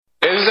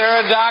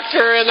there a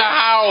doctor in the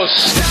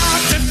house?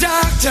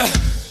 Doctor,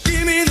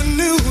 give me the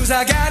news.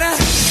 I got a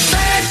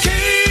bad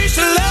case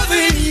of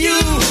loving you.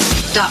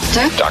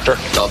 Doctor,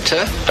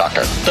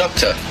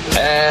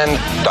 and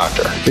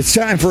doctor. It's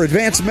time for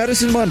Advanced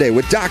Medicine Monday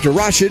with Dr.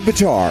 Rashid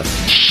Buttar.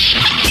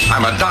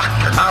 I'm a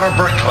doctor, not a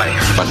bricklayer.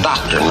 I'm a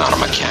doctor, not a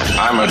mechanic.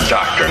 I'm a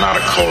doctor, not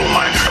a coal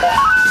miner.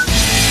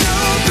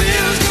 No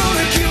pill's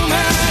gonna kill my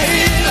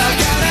head. I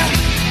got a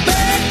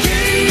bad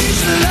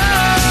case of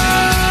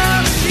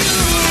loving you.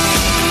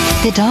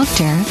 The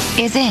doctor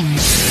is in.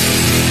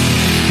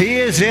 He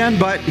is in,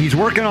 but he's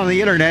working on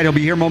the internet. He'll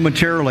be here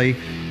momentarily.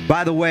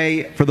 By the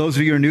way, for those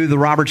of you who are new to the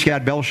Robert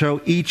Scott Bell Show,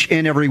 each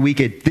and every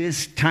week at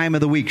this time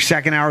of the week,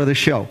 second hour of the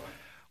show,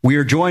 we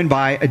are joined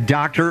by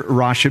Dr.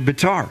 Rashid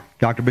Buttar.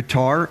 Dr.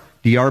 Buttar,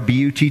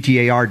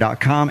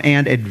 DRBUTTAR.com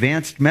and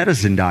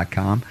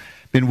AdvancedMedicine.com.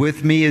 Been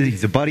with me.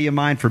 He's a buddy of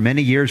mine for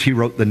many years. He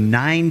wrote The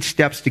 9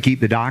 Steps to Keep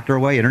the Doctor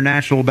Away,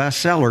 international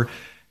bestseller,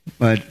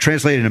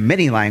 translated into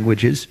many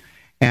languages.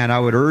 And I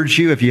would urge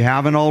you, if you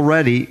haven't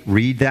already,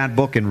 read that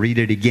book and read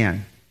it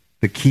again.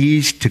 The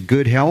keys to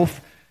good health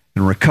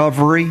and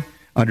recovery,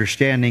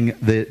 understanding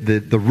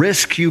the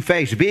risks you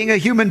face, being a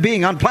human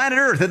being on planet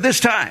Earth at this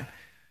time,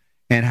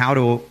 and how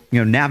to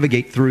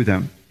navigate through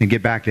them and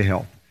get back to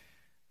health.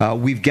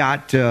 We've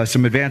got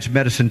some advanced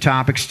medicine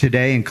topics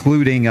today,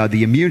 including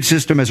the immune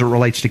system as it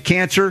relates to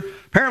cancer.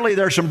 Apparently,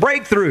 there are some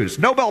breakthroughs.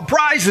 Nobel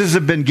Prizes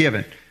have been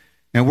given,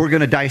 and we're going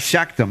to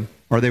dissect them.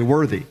 Are they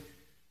worthy?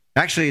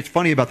 Actually, it's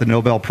funny about the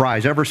Nobel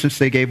Prize. Ever since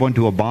they gave one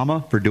to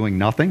Obama for doing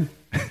nothing,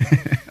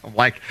 I'm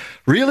like,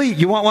 really?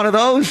 You want one of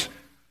those?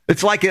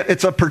 It's like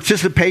it's a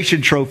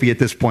participation trophy at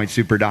this point,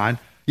 Super Don.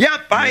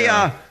 Yep,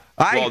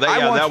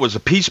 that was a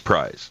Peace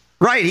Prize.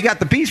 Right, he got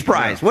the Peace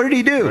Prize. Yeah. What did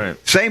he do?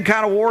 Right. Same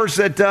kind of wars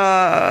that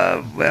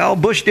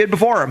Bush did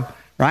before him,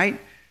 right?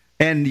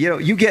 And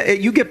you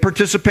get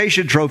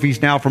participation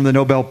trophies now from the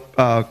Nobel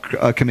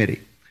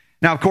Committee.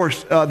 Now, of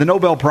course, the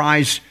Nobel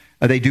Prize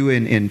they do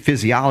in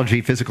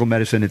physiology, physical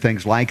medicine, and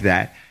things like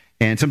that.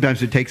 And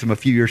sometimes it takes them a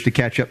few years to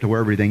catch up to where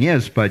everything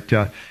is. But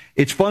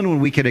it's fun when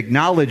we can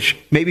acknowledge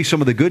maybe some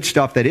of the good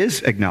stuff that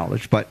is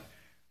acknowledged. But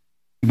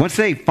once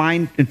they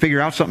find and figure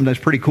out something that's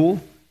pretty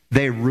cool,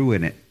 they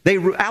ruin it.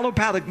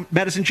 Allopathic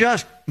medicine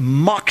just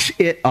mucks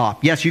it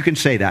up. Yes, you can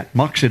say that.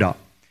 Mucks it up.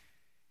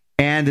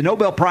 And the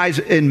Nobel Prize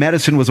in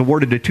Medicine was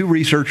awarded to 2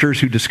 researchers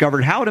who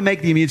discovered how to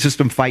make the immune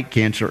system fight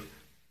cancer.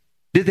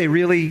 Did they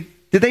really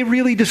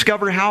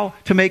discover how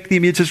to make the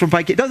immune system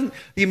fight cancer? Doesn't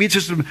the immune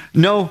system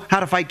know how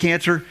to fight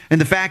cancer? And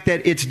the fact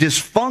that it's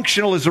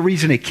dysfunctional is the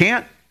reason it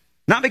can't?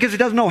 Not because it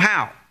doesn't know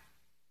how.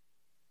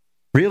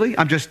 Really?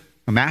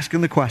 I'm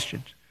asking the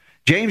questions.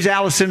 James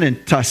Allison and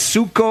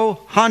Tasuku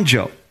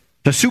Honjo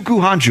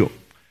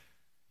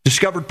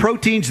discovered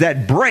proteins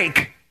that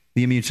break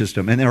the immune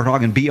system. And they're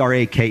talking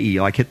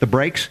B-R-A-K-E, like hit the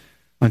brakes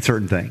on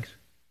certain things.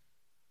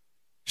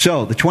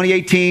 So, the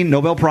 2018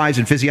 Nobel Prize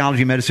in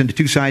Physiology and Medicine to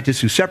 2 scientists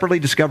who separately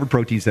discovered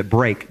proteins that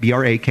break,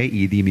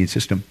 B-R-A-K-E, the immune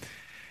system.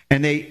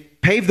 And they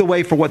paved the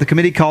way for what the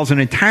committee calls an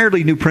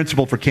entirely new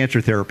principle for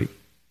cancer therapy.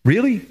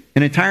 Really?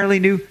 An entirely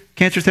new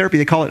cancer therapy?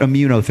 They call it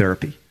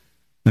immunotherapy.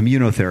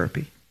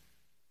 Immunotherapy.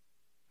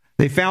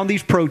 They found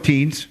these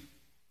proteins,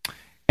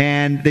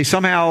 and they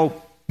somehow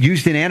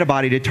used an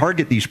antibody to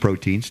target these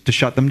proteins to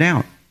shut them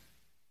down.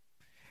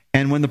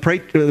 And when the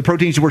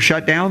proteins were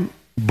shut down,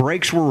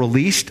 brakes were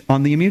released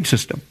on the immune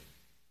system.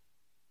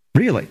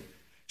 Really?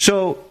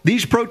 So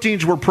these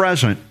proteins were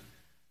present,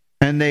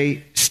 and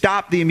they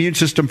stopped the immune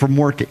system from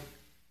working.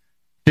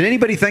 Did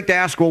anybody think to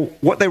ask, well,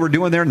 what they were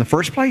doing there in the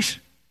first place?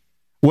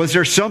 Was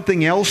there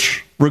something else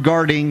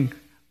regarding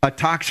a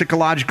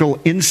toxicological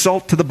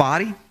insult to the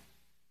body?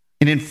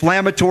 An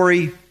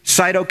inflammatory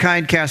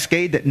cytokine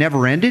cascade that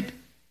never ended?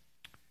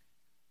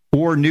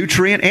 Or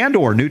nutrient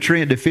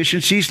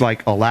deficiencies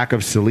like a lack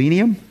of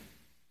selenium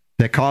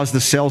that cause the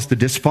cells to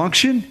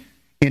dysfunction,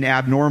 in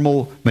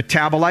abnormal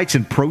metabolites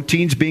and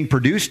proteins being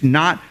produced,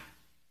 not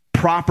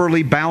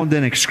properly bound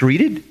and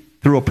excreted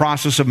through a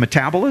process of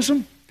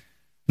metabolism?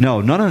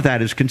 No, none of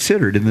that is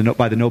considered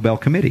by the Nobel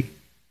Committee.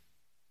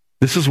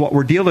 This is what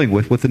we're dealing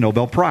with the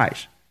Nobel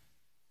Prize.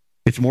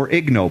 It's more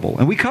Ig Nobel.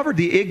 And we covered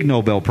the Ig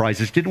Nobel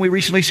Prizes, didn't we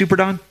recently, Super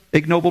Don?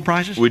 Ig Nobel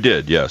Prizes? We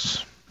did,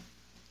 yes.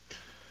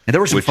 And there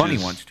were some funny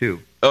ones,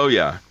 too. Oh,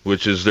 yeah,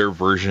 which is their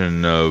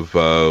version of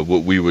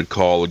what we would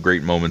call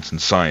great moments in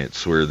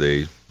science, where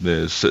the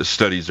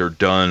studies are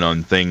done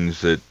on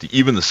things that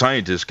even the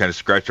scientists kind of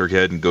scratch their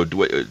head and go,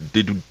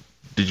 did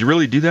you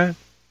really do that?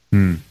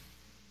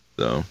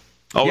 So,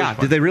 yeah,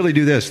 fun. Did they really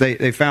do this?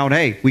 They found,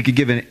 hey, we could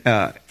give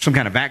some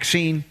kind of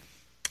vaccine.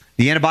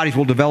 The antibodies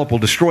will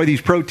destroy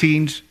these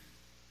proteins.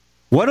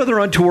 What other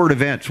untoward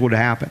events would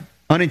happen?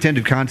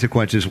 Unintended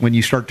consequences when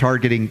you start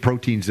targeting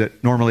proteins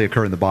that normally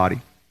occur in the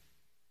body.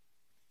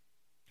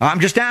 I'm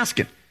just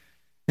asking.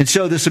 And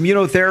so this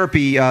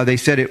immunotherapy, they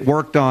said it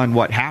worked on,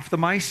 half the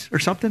mice or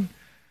something?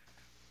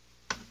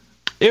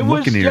 It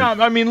was, yeah,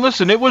 I mean,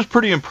 listen, it was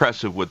pretty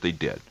impressive what they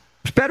did.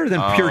 It's better than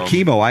pure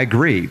chemo, I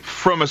agree.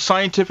 From a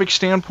scientific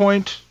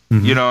standpoint,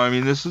 I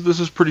mean, this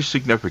is pretty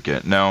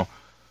significant. Now,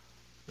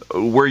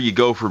 Where you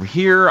go from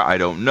here, I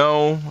don't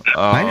know.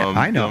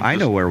 I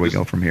know where we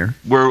go from here.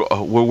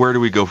 Where do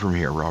we go from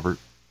here, Robert?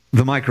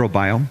 The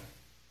microbiome.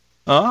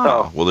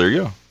 Well, there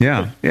you go.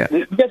 Yeah.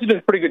 You guys are doing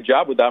a pretty good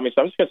job without me,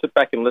 so I'm just going to sit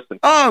back and listen.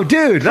 Oh,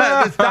 dude,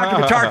 Dr.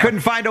 Buttar couldn't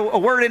find a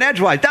word in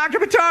edgewise. Dr.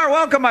 Buttar,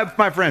 welcome,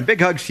 my friend.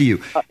 Big hugs to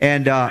you.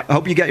 And I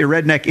hope you got your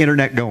redneck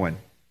internet going.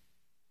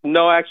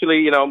 No,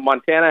 actually,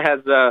 Montana has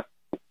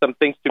some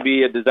things to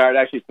be desired.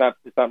 Actually,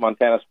 it's not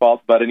Montana's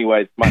fault, but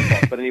anyway, it's my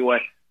fault. But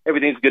anyway,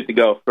 everything's good to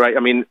go, right?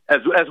 I mean,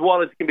 as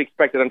well as can be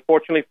expected.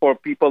 Unfortunately, for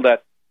people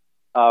that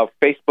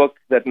Facebook,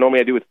 that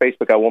normally I do with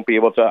Facebook, I won't be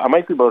able to. I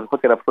might be able to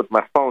hook it up with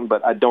my phone,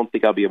 but I don't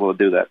think I'll be able to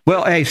do that.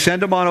 Well, hey,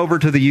 send them on over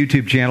to the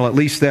YouTube channel. At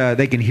least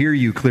they can hear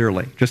you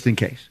clearly, just in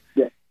case.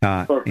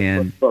 Yeah.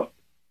 And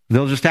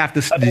they'll just have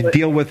to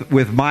deal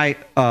with my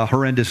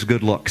horrendous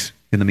good looks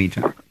in the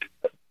meantime.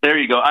 There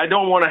you go. I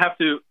don't want to have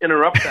to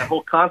interrupt that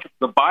whole concept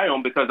of the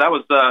biome, because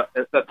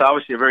that's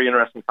obviously a very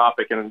interesting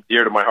topic and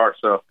dear to my heart.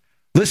 So.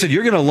 Listen,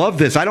 you're going to love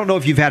this. I don't know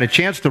if you've had a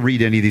chance to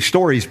read any of these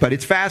stories, but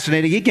it's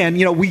fascinating. Again,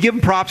 we give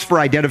them props for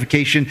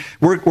identification.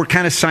 We're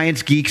kind of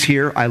science geeks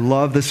here. I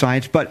love the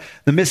science, but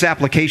the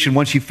misapplication,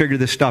 once you figure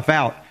this stuff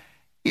out,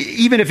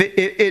 even if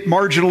it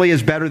marginally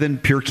is better than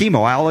pure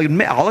chemo,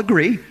 I'll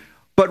agree.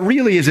 But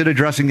really, is it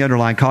addressing the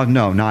underlying cause?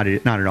 No, not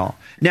at all.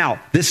 Now,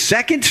 this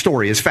second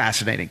story is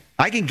fascinating.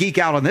 I can geek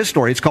out on this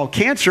story. It's called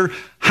Cancer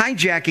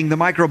Hijacking the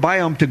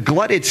Microbiome to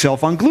Glut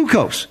Itself on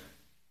Glucose.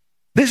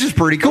 This is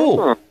pretty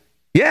cool.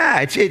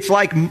 Yeah, it's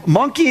like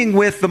monkeying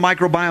with the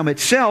microbiome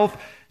itself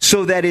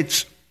so that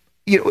it's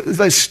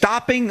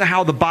stopping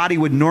how the body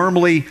would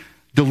normally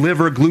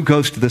deliver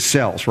glucose to the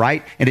cells,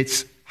 right? And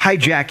it's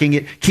hijacking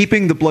it,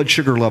 keeping the blood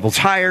sugar levels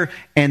higher,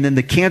 and then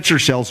the cancer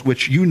cells,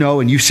 which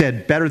and you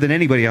said better than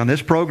anybody on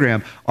this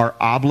program, are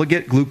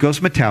obligate glucose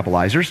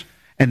metabolizers.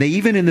 And they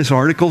even in this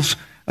articles,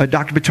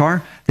 Dr.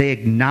 Buttar, they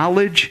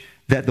acknowledge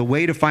that the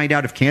way to find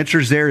out if cancer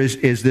is there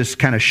is this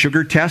kind of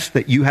sugar test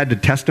that you had to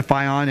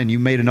testify on, and you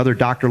made another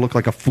doctor look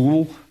like a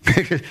fool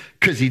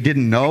because he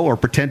didn't know or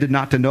pretended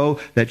not to know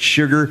that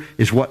sugar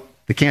is what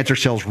the cancer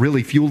cells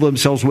really fuel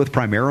themselves with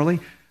primarily.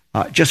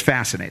 Just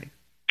fascinating.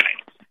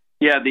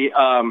 Yeah, the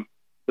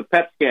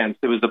PET scans.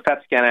 It was the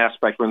PET scan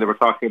aspect when they were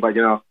talking about,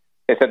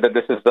 they said that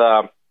this is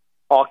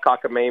all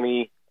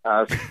cockamamie,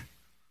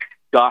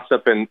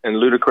 gossip and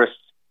ludicrous.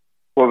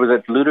 What was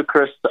it?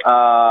 Ludicrous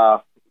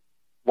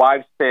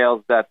wives'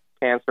 tales that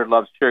cancer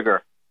loves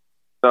sugar.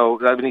 So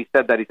when he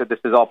said that, he said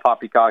this is all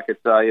poppycock. It's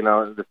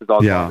this is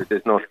all garbage.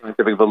 There's no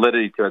scientific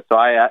validity to it. So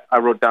I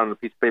wrote down on a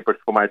piece of paper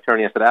for my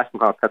attorney. I said, ask him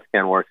how a PET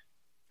scan works.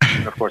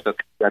 And of course, that's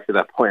got to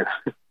that point.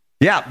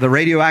 Yeah, the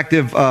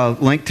radioactive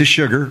link to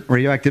sugar,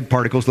 radioactive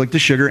particles linked to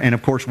sugar, and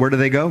of course, where do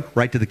they go?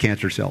 Right to the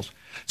cancer cells.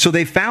 So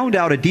they found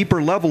out a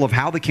deeper level of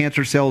how the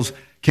cancer cells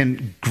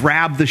can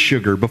grab the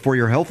sugar before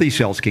your healthy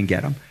cells can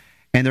get them.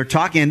 And they're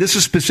talking, and this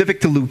is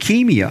specific to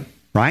leukemia,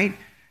 right?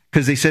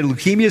 Because they said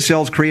leukemia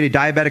cells create a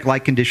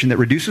diabetic-like condition that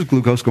reduces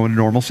glucose going to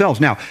normal cells.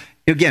 Now,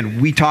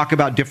 again, we talk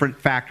about different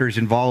factors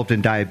involved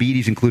in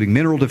diabetes, including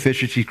mineral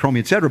deficiencies,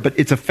 chromium, et cetera, but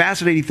it's a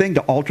fascinating thing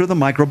to alter the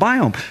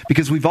microbiome,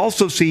 because we've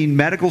also seen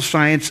medical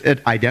science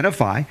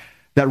identify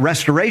that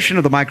restoration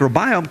of the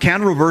microbiome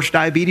can reverse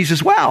diabetes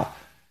as well.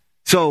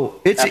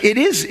 So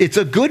it's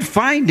a good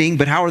finding,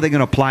 but how are they going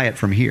to apply it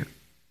from here?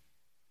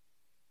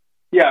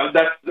 Yeah,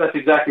 that's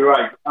exactly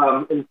right.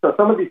 And so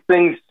some of these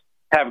things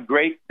have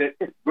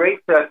it's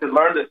great to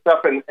learn this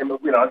stuff, and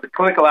the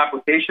clinical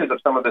applications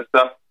of some of this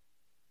stuff.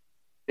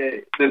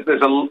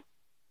 There's a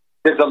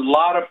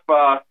lot of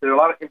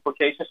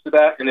implications to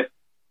that, and if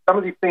some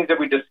of these things that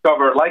we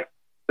discover, like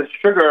the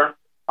sugar,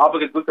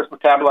 obligate glucose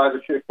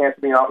metabolizer, sugar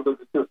cancer being obligate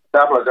glucose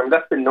metabolizer, I mean,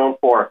 that's been known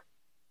for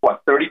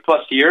 30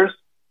 plus years.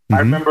 Mm-hmm. I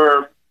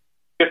remember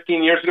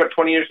 15 years ago,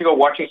 20 years ago,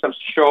 watching some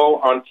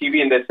show on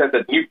TV, and they said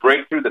that new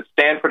breakthrough that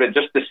Stanford had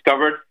just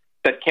discovered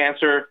that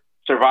cancer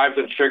survives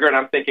on sugar, and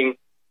I'm thinking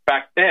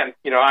back then,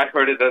 I'd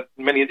heard it at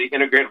many of the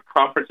integrative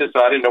conferences,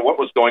 so I didn't know what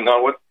was going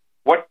on.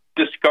 What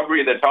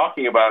discovery they're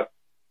talking about.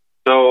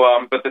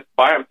 So, but this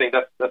biome thing,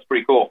 that's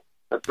pretty cool.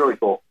 That's really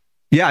cool.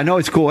 Yeah, no,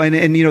 it's cool. And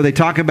they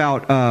talk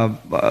about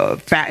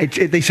fat.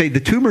 They say the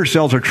tumor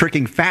cells are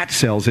tricking fat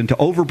cells into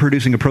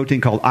overproducing a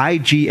protein called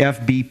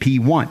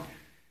IGF-BP1.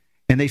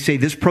 And they say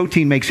this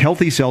protein makes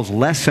healthy cells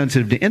less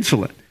sensitive to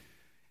insulin.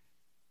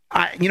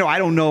 I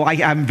don't know. I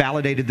haven't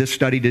validated this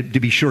study to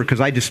be sure, because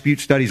I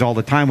dispute studies all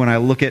the time. When I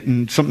look at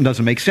and something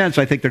doesn't make sense,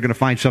 I think they're going to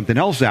find something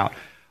else out.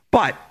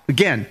 But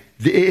again,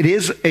 it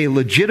is a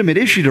legitimate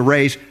issue to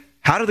raise.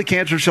 How do the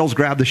cancer cells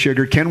grab the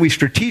sugar? Can we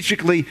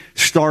strategically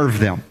starve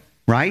them,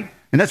 right?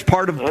 And that's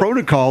part of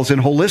protocols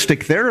and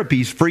holistic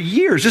therapies for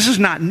years. This is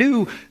not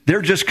new.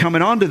 They're just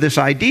coming onto this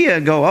idea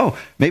and go, oh,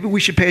 maybe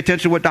we should pay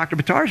attention to what Dr.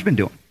 Buttar's been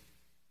doing.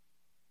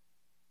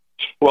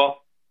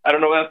 Well, I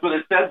don't know if that's what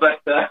it said,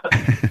 but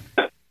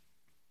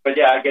but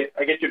yeah, I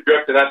get your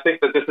drift, and I think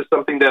that this is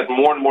something that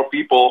more and more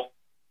people,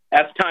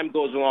 as time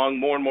goes along,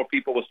 more and more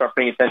people will start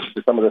paying attention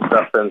to some of this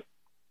stuff, and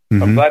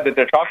I'm glad that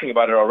they're talking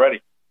about it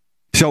already.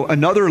 So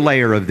another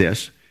layer of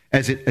this,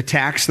 as it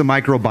attacks the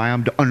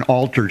microbiome and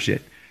alters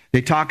it,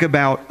 They talk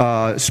about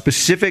a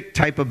specific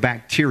type of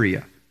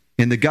bacteria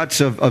in the guts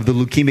of the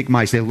leukemic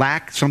mice. They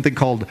lack something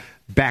called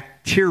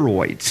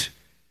bacteroids,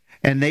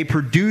 and they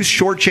produce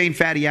short-chain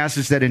fatty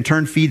acids that in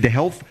turn feed the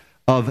health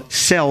of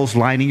cells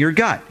lining your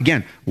gut.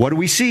 Again, what do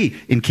we see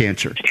in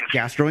cancer?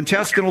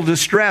 Gastrointestinal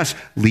distress,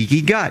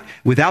 leaky gut.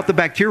 Without the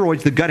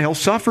bacteroids, the gut health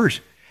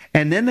suffers.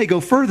 And then they go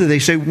further. They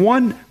say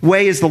one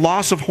way is the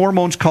loss of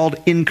hormones called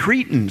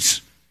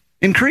incretins.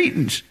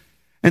 Incretins.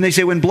 And they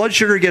say when blood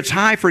sugar gets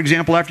high, for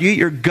example, after you eat,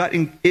 your gut,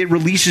 it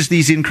releases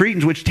these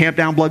incretins, which tamp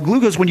down blood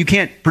glucose. When you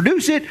can't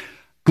produce it,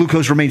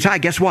 glucose remains high.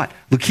 Guess what?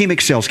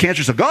 Leukemic cells,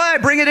 cancer cells, go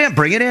ahead, bring it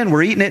in,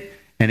 we're eating it,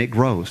 and it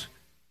grows.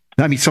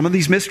 I mean, some of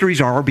these mysteries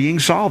are being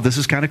solved. This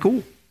is kind of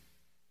cool.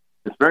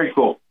 It's very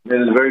cool.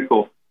 It is very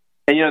cool.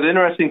 And, the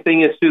interesting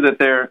thing is, too, that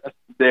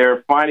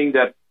they're finding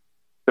that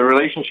the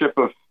relationship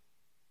of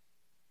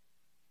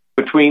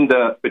between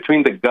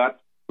the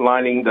gut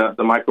lining the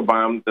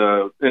microbiome,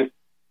 the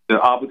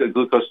obligate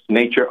glucose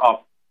nature of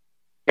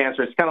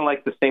cancer, it's kind of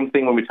like the same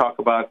thing when we talk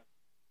about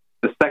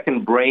the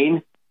second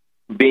brain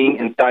being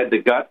inside the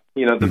gut,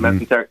 the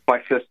mesenteric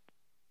plexus,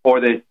 or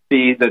they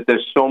see that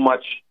there's so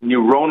much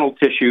neuronal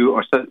tissue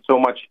or so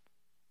much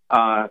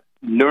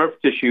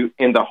nerve tissue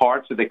in the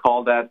heart, so they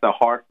call that the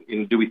heart.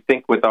 Do we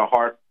think with our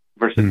heart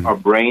versus our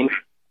brain?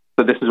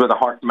 So this is where the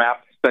heart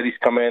map studies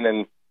come in,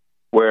 and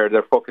where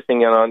they're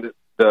focusing in on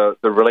the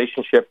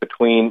relationship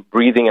between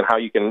breathing and how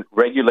you can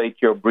regulate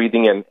your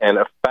breathing and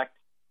affect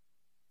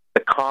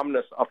the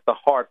calmness of the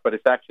heart, but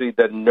it's actually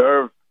the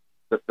nerve,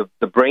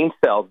 the brain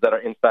cells that are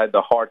inside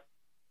the heart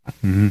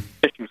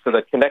tissue. So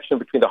the connection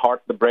between the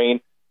heart and the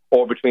brain,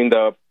 or between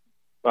the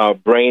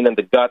brain and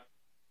the gut,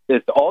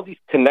 is all these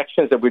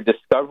connections that we're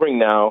discovering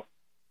now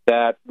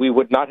that we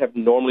would not have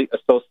normally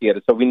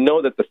associated. So we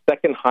know that the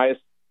second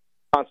highest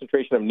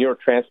concentration of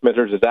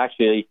neurotransmitters is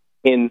actually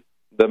in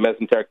the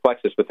mesenteric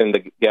plexus within the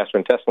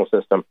gastrointestinal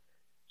system.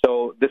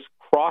 So this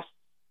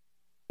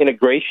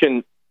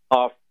cross-integration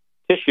of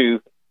tissue,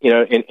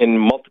 in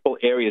multiple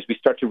areas, we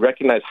start to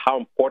recognize how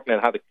important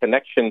and how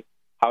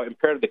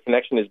imperative the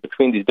connection is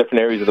between these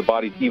different areas of the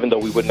body, even though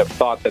we wouldn't have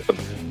thought that the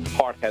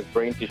heart has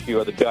brain tissue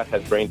or the gut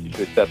has brain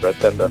tissue, et cetera, et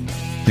cetera.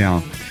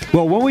 Yeah.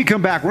 Well, when we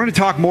come back, we're going to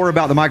talk more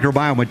about the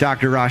microbiome with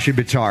Dr. Rashid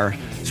Buttar.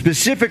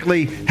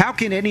 Specifically, how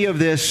can any of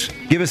this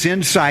give us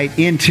insight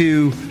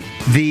into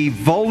the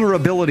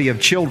vulnerability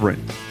of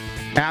children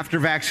after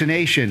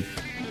vaccination?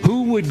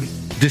 Who would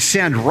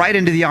descend right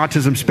into the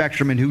autism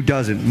spectrum and who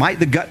doesn't? Might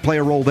the gut play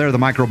a role there, the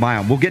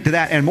microbiome? We'll get to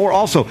that and more.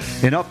 Also,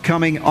 an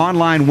upcoming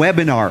online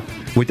webinar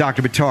with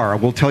Dr. Buttar.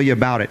 We'll tell you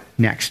about it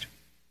next.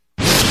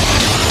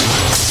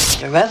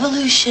 The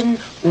revolution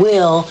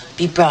will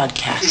be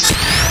broadcast.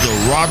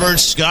 The Robert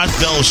Scott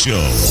Bell Show.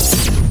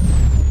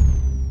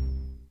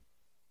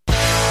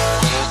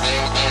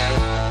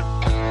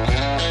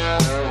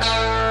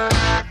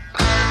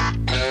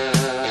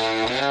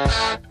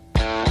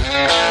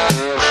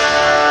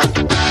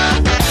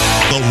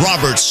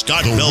 Robert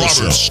Scott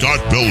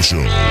Bell Show.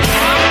 All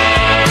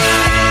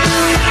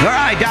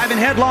right, diving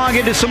headlong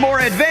into some more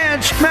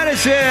advanced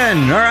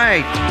medicine. All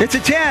right, it's a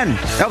 10.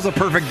 That was a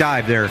perfect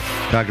dive there,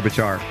 Dr.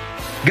 Buttar.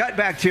 Gut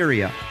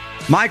bacteria,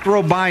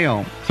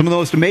 microbiome. Some of the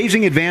most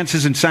amazing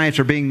advances in science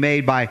are being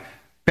made by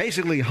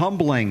basically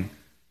humbling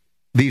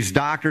these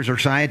doctors or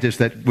scientists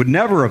that would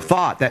never have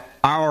thought that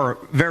our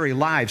very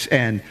lives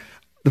and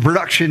the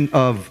production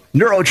of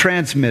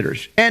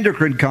neurotransmitters,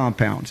 endocrine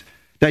compounds,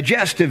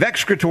 digestive,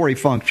 excretory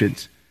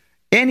functions,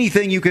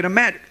 anything you can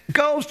imagine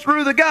goes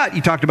through the gut.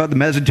 You talked about the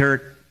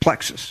mesenteric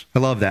plexus. I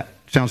love that.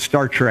 Sounds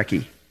Star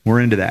Trek-y. We're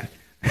into that.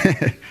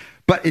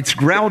 But it's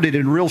grounded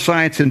in real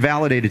science and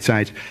validated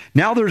science.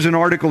 Now there's an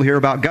article here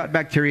about gut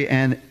bacteria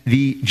and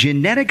the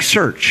genetic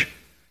search,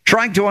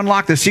 trying to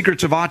unlock the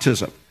secrets of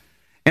autism.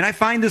 And I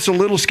find this a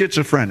little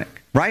schizophrenic,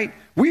 right?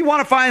 We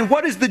want to find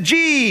what is the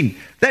gene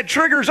that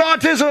triggers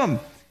autism.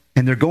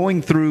 And they're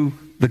going through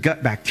the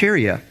gut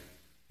bacteria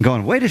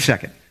going, wait a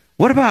second,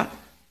 what about,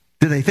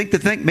 do they think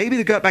maybe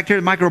the gut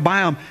bacteria, the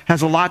microbiome,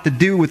 has a lot to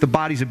do with the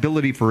body's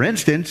ability, for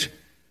instance,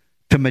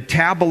 to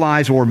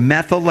metabolize or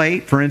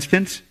methylate, for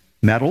instance,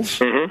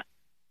 metals,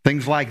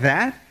 things like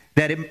that,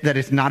 that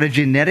it's not a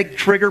genetic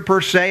trigger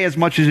per se as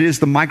much as it is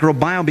the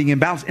microbiome being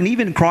imbalanced, and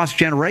even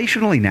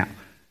cross-generationally now,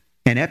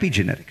 and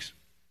epigenetics.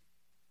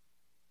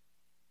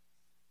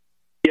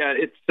 Yeah,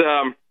 it's,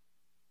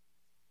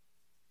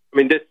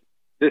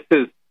 this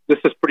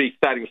is pretty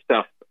exciting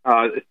stuff.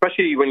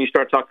 Especially when you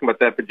start talking about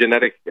the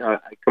epigenetic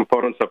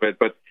components of it.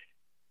 But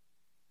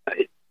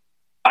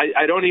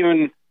I don't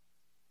even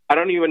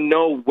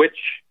know which,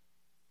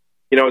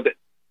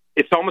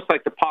 it's almost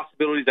like the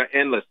possibilities are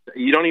endless.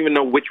 You don't even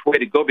know which way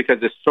to go because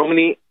there's so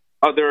many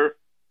other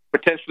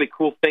potentially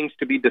cool things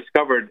to be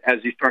discovered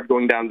as you start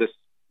going down this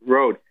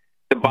road.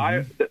 The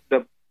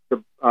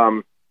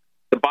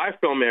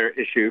biofilm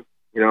issue,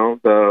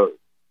 the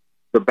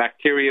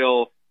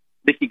bacterial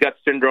leaky gut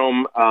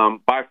syndrome,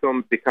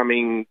 biofilm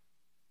becoming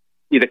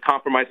either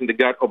compromising the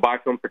gut or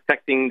biofilm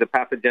protecting the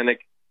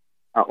pathogenic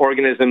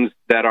organisms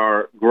that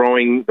are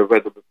growing,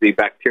 whether it be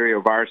bacteria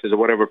or viruses or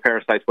whatever,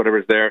 parasites, whatever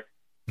is there.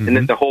 Mm-hmm. And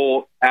then the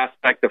whole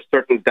aspect of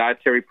certain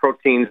dietary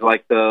proteins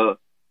like the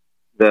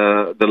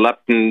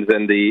leptins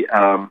and the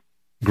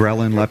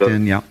ghrelin,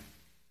 leptin, yeah.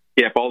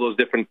 Yep, all those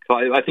different.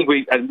 I think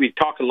we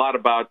talked a lot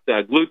about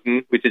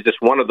gluten, which is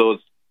just one of those,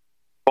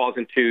 falls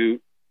into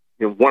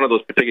one of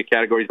those particular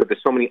categories, but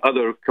there's so many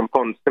other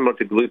components similar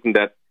to gluten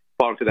that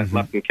fall into that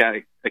leptin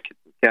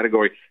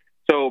category.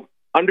 So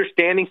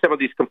understanding some of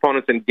these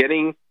components and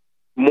getting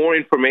more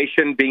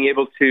information, being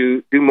able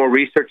to do more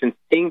research and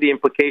seeing the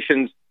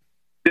implications.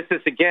 This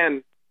is,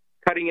 again,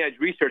 cutting-edge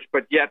research,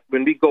 but yet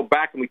when we go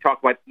back and we talk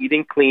about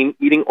eating clean,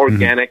 eating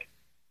organic,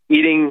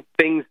 eating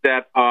things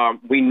that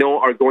we know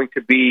are going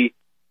to be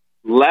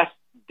less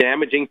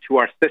damaging to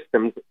our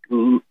systems,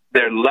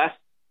 they're less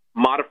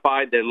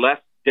modified, they're less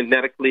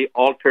genetically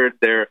altered,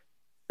 they're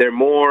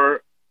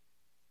more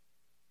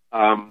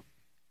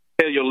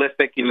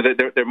Paleolithic,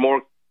 they're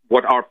more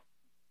what our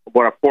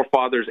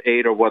forefathers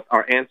ate or what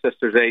our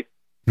ancestors ate.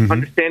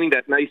 Understanding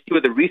that now, you see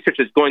where the research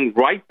is going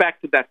right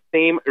back to that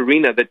same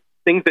arena, that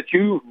things that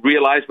you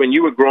realized when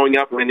you were growing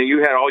up, when you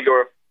had all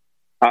your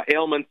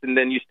ailments, and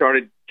then you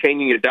started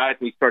changing your diet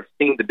and you start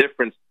seeing the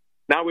difference.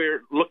 Now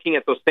we're looking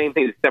at those same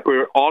things, except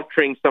we're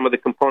altering some of the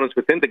components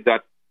within the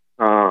gut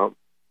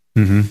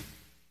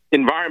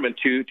environment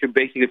to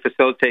basically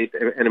facilitate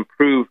and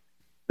improve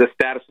the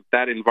status of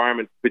that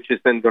environment, which is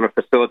then going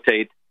to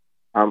facilitate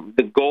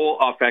the goal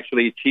of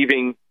actually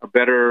achieving a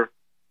better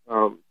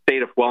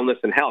state of wellness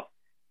and health.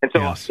 And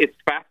so it's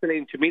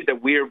fascinating to me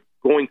that we're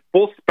going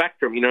full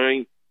spectrum,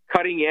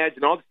 cutting edge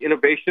and all this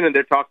innovation, and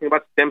they're talking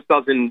about stem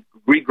cells and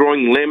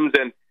regrowing limbs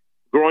and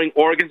growing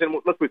organs. And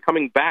look, we're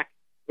coming back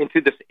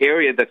into this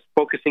area that's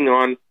focusing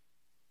on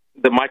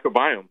the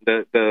microbiome,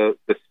 the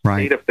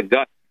state of the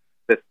gut.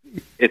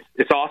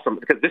 It's awesome,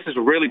 because this is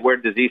really where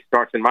disease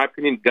starts. In my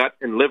opinion, gut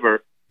and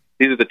liver,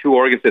 these are the two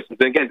organ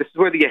systems. And again, this is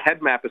where the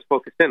head map is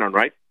focused in on,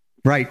 right?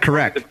 Right,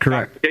 correct.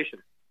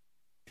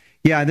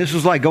 Yeah, and this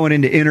is like going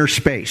into inner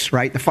space,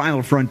 right? The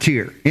final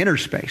frontier, inner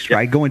space,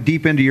 right? Going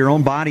deep into your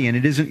own body, and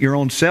it isn't your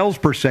own cells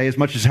per se as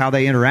much as how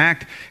they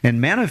interact and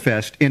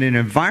manifest in an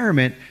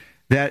environment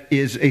that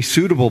is a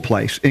suitable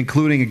place,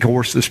 including, of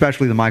course,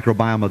 especially the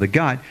microbiome of the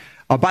gut.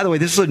 By the way,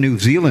 this is a New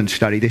Zealand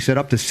study. They said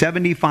up to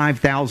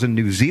 75,000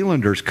 New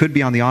Zealanders could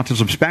be on the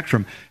autism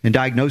spectrum, and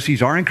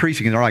diagnoses are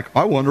increasing. And they're like,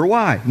 I wonder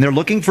why. And they're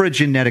looking for a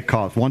genetic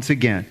cause once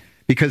again.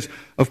 Because,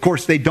 of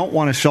course, they don't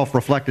want to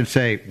self-reflect and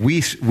say,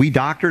 we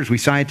doctors, we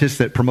scientists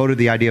that promoted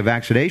the idea of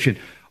vaccination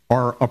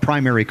are a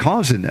primary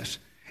cause in this.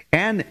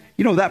 And,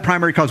 that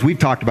primary cause we've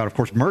talked about, of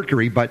course,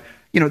 mercury, but,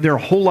 there are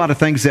a whole lot of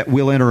things that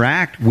will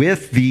interact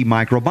with the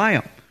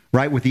microbiome,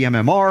 right? With the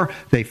MMR,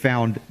 they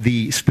found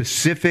the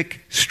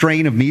specific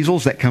strain of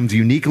measles that comes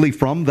uniquely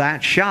from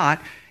that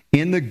shot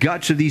in the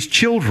guts of these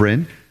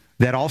children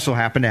that also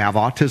happen to have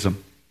autism.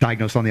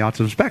 Diagnosed on the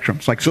autism spectrum.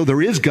 It's like, so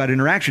there is gut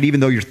interaction,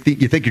 even though you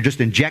think you're just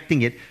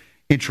injecting it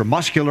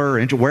intramuscular or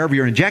into wherever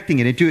you're injecting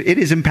it into, it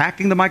is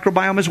impacting the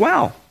microbiome as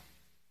well.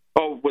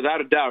 Oh, without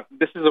a doubt.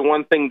 This is the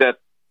one thing that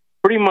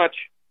pretty much,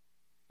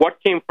 what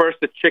came first,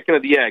 the chicken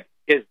or the egg?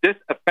 Is this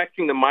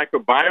affecting the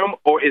microbiome,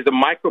 or is the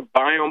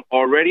microbiome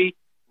already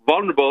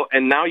vulnerable,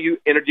 and now you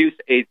introduce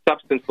a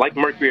substance like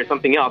mercury or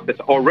something else that's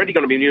already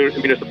going to be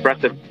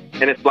immunosuppressive,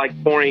 and it's like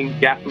pouring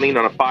gasoline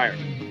on a fire?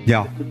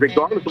 Yeah.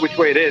 Regardless of which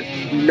way it is,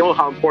 we know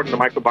how important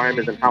the microbiome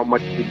is and how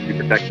much it needs to be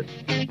protected.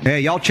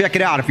 Hey, y'all check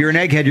it out. If you're an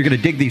egghead, you're going to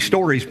dig these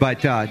stories,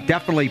 but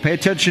definitely pay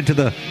attention to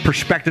the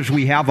perspectives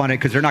we have on it,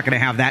 because they're not going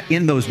to have that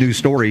in those news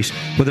stories,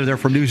 whether they're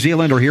from New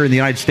Zealand or here in the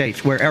United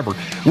States, wherever.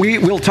 We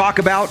will talk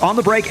about on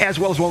the break, as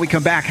well as when we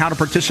come back, how to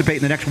participate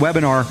in the next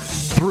webinar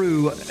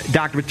through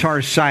Dr.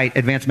 Buttar's site,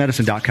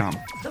 advancedmedicine.com.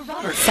 The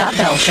Robert Scott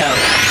Bell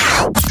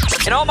Show.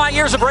 In all my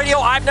years of radio,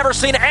 I've never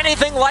seen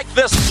anything like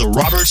this. The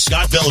Robert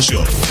Scott Bell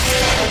Show.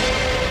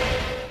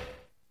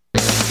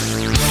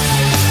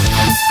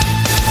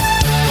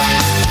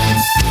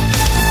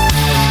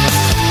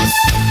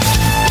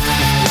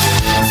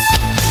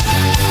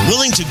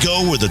 Willing to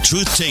go where the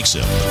truth takes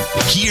him.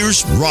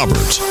 Here's Robert.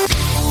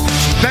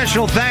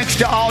 Special thanks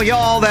to all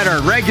y'all that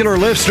are regular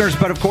listeners,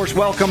 but of course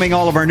welcoming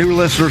all of our new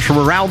listeners from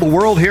around the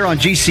world here on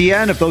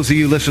GCN, if those of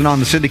you listen on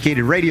the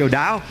syndicated radio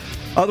dial.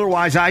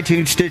 Otherwise,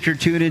 iTunes, Stitcher,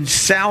 TuneIn,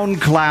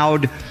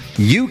 SoundCloud,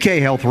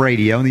 UK Health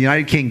Radio in the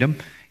United Kingdom,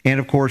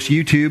 and of course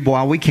YouTube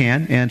while we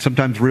can, and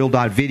sometimes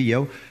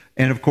Real.video.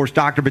 And of course,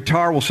 Dr.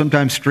 Buttar will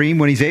sometimes stream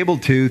when he's able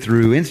to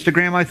through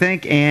Instagram, I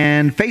think,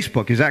 and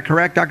Facebook. Is that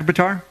correct, Dr.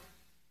 Buttar?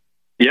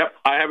 Yep.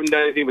 I haven't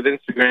done anything with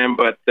Instagram,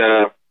 but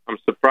I'm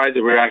surprised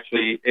that we're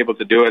actually able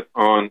to do it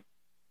on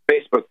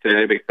Facebook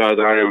today, because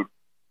I'm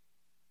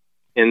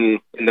in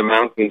the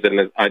mountains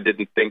and I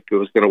didn't think it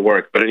was going to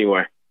work. But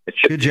anyway, it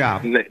should, good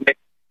job.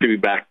 To be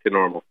back to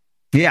normal.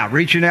 Yeah,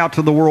 reaching out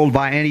to the world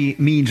by any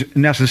means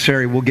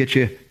necessary will get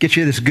you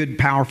this good,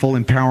 powerful,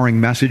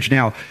 empowering message.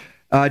 Now,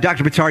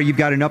 Dr. Buttar, you've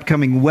got an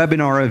upcoming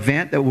webinar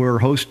event that we're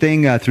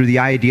hosting through the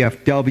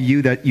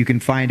IADFW that you can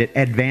find at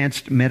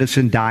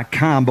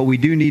advancedmedicine.com, but we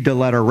do need to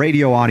let our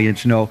radio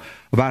audience know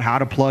about how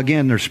to plug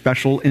in their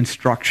special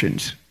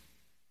instructions.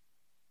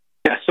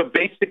 Yeah, so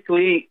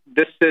basically,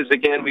 this is,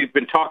 again, we've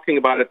been talking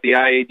about at the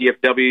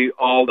IADFW,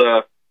 all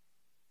the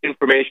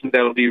information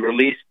that will be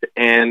released,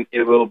 and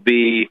it will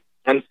be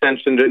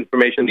uncensored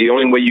information. The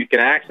only way you can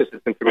access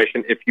this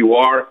information if you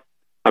are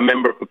a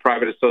member of the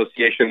private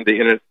association,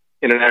 the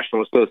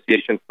International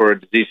Association for a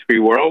Disease-Free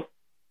World.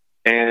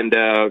 And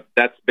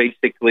that's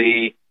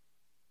basically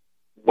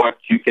what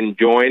you can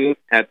join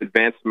at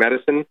Advanced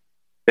Medicine.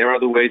 There are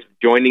other ways of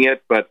joining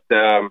it, but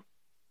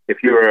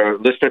if you're a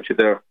listener to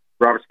the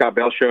Robert Scott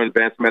Bell Show on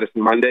Advanced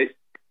Medicine Mondays,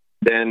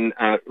 then,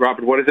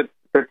 Robert, what is it,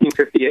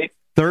 1358?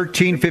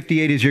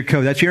 1358 is your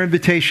code. That's your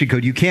invitation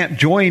code. You can't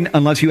join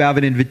unless you have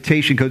an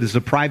invitation code. This is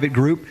a private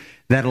group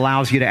that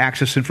allows you to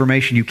access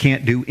information you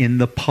can't do in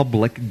the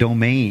public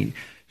domain.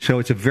 So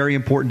it's a very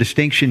important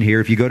distinction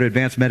here. If you go to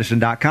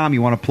advancedmedicine.com,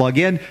 you want to plug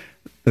in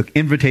the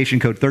invitation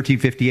code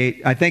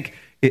 1358. I think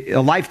a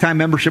lifetime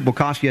membership will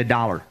cost you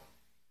 $1.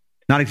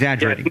 Not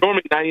exaggerating. Yeah,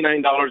 it's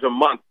normally $99 a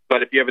month,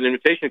 but if you have an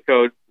invitation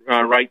code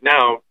right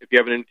now, if you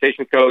have an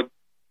invitation code,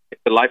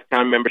 it's a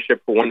lifetime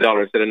membership for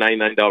 $1 instead of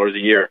 $99 a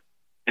year.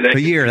 A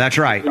year, that's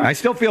right. I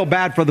still feel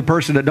bad for the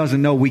person that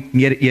doesn't know we can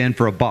get you in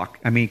for $1.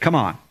 I mean, come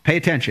on, pay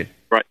attention.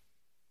 Right,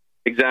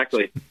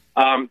 exactly.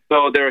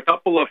 So there are a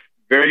couple of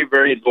very,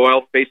 very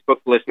loyal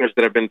Facebook listeners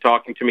that have been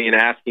talking to me and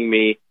asking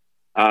me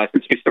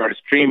since you started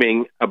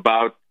streaming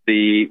about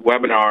the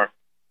webinar.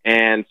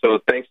 And so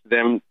thanks to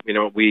them,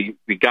 we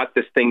got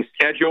this thing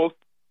scheduled.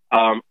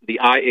 The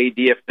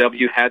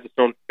IADFW has its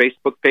own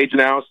Facebook page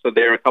now. So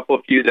there are a couple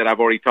of you that I've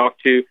already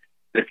talked to.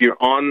 If you're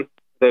on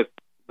the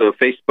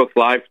Facebook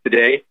Live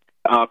today,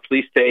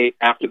 please stay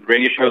after the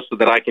radio show so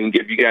that I can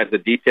give you guys the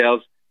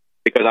details,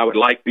 because I would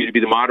like for you to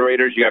be the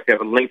moderators. You have to have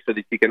a link so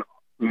that you can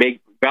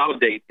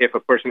validate if a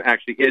person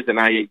actually is an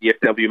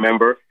IADFW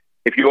member.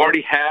 If you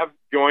already have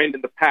joined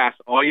in the past,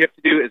 all you have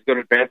to do is go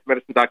to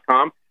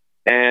advancedmedicine.com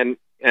and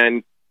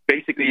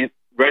basically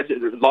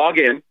log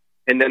in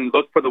and then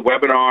look for the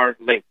webinar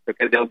link.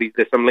 Okay,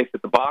 there's some links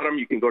at the bottom.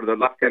 You can go to the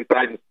left-hand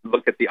side and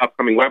look at the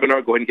upcoming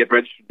webinar. Go ahead and get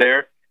registered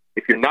there.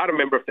 If you're not a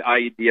member of the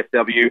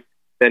IADFW,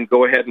 then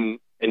go ahead and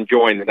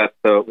join. That's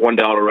the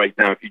 $1 right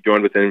now if you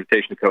join with an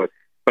invitation code.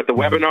 But the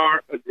webinar,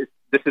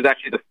 this is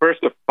actually the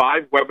first of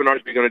 5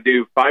 webinars. We're going to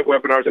do 5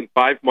 webinars in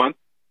 5 months,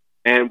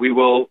 and we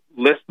will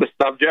list the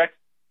subjects.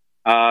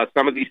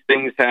 Some of these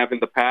things have in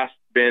the past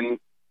been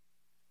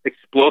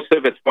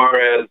explosive as far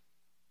as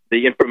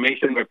the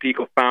information where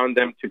people found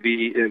them to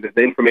be,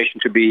 the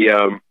information to be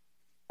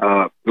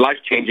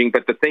life-changing.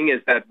 But the thing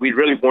is that we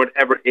really weren't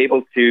ever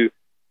able to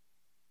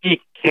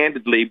speak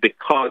candidly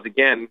because,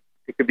 again,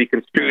 it could be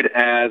construed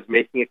as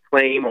making a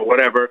claim or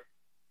whatever.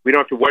 We don't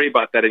have to worry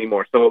about that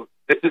anymore. So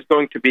this is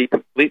going to be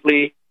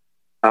completely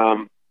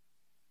the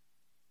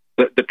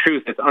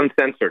truth. It's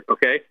uncensored,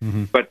 okay?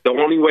 Mm-hmm. But the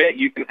only way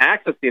you can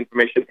access the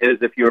information is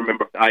if you're a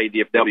member of the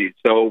IADFW.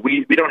 So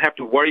we don't have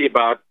to worry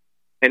about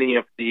any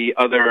of the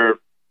other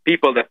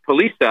people that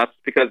police us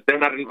because they're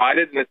not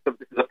invited, and this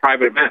is a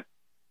private event.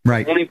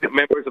 Right. Only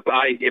members of the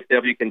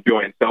IADFW can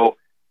join. So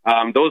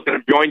those that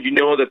have joined,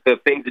 that the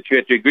things that you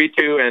had to agree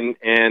to,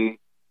 and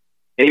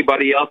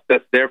anybody else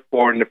that's there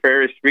for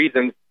nefarious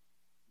reasons,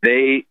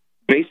 they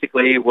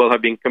basically will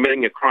have been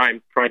committing a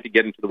crime trying to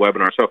get into the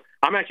webinar. So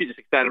I'm actually just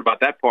excited about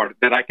that part,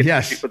 that I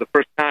can speak for the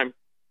first time.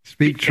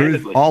 Speak truth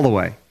candidly. All the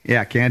way.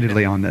 Yeah,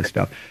 candidly on this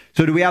stuff.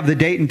 So do we have the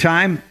date and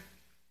time?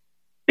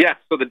 Yeah,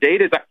 so the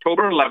date is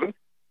October 11th,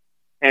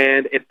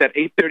 and it's at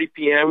 8:30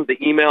 p.m. The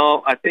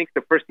email, I think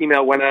the first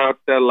email went out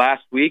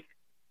last week.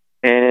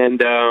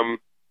 And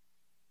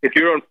if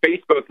you're on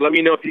Facebook, let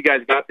me know if you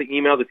guys got the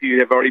emails, if you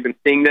have already been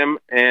seeing them.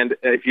 And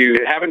if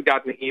you haven't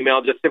gotten the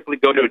email, just simply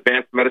go to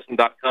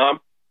advancedmedicine.com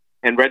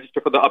and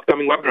register for the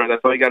upcoming webinar.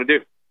 That's all you got to do.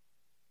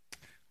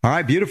 All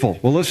right, beautiful.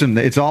 Well, listen,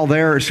 it's all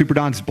there. Super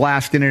Don's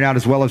blasting it out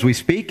as well as we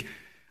speak.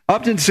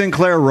 Upton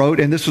Sinclair wrote,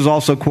 and this was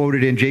also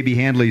quoted in J.B.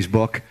 Handley's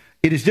book,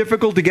 "It is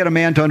difficult to get a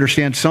man to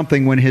understand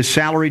something when his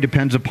salary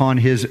depends upon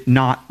his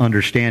not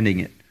understanding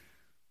it."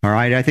 All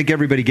right, I think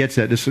everybody gets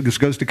that. This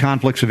goes to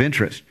conflicts of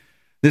interest.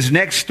 This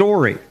next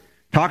story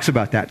talks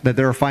about that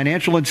there are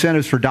financial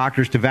incentives for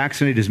doctors to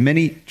vaccinate as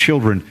many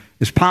children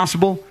as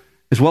possible,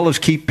 as well as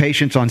keep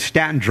patients on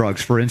statin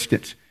drugs, for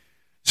instance.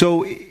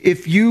 So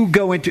if you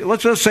go into,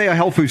 let's just say a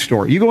health food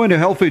store. You go into a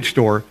health food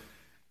store,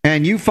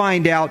 and you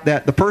find out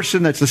that the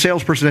person that's the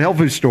salesperson at the health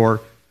food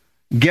store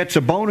gets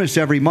a bonus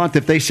every month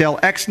if they sell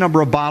X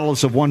number of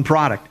bottles of one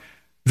product.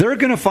 They're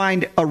going to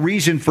find a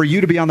reason for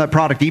you to be on that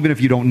product even if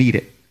you don't need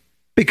it,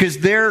 because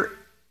their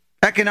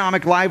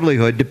economic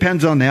livelihood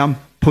depends on them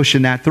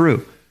pushing that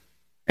through.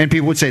 And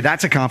people would say,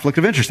 that's a conflict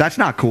of interest. That's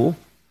not cool.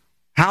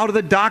 How do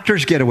the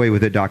doctors get away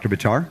with it, Dr.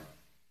 Buttar?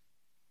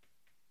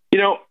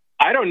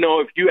 I don't know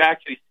if you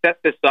actually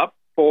set this up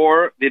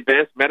for the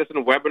Advanced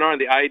Medicine webinar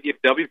and the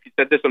IADFW, if you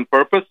said this on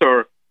purpose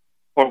or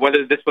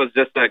whether this was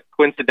just a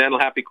coincidental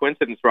happy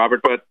coincidence,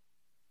 Robert. But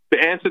to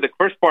answer the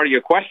first part of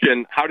your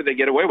question, how do they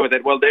get away with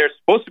it? Well, there's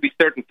supposed to be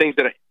certain things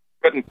that are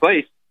put in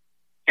place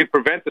to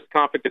prevent this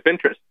conflict of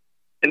interest.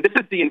 And this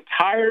is the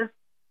entire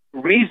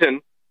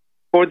reason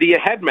for the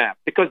head map,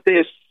 because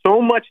there's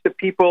so much that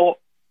people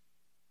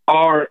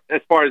are,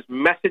 as far as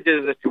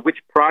messages as to which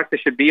product they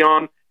should be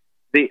on.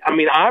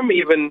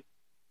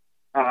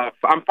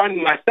 I'm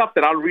finding myself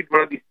that I'll read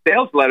one of these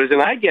sales letters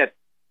and I get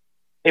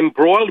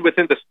embroiled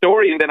within the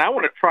story, and then I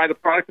want to try the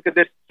product because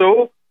they're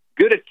so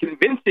good at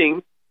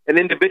convincing an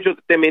individual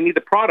that they may need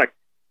the product.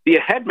 The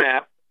head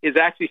map is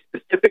actually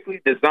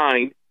specifically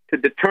designed to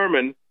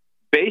determine,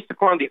 based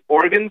upon the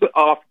organs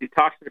of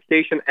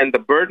detoxification and the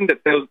burden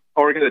that those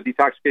organs of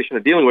detoxification are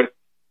dealing with,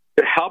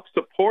 to help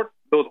support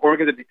those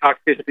organs of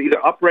detoxification to either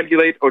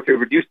upregulate or to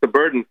reduce the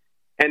burden.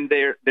 And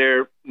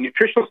their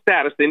nutritional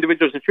status, the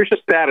individual's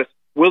nutritional status,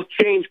 will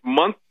change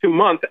month to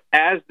month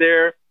as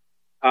their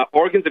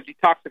organs of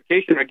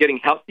detoxification are getting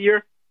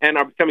healthier and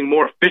are becoming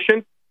more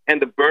efficient,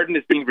 and the burden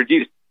is being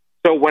reduced.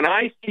 So when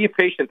I see a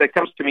patient that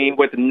comes to me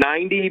with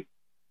 90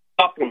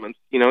 supplements,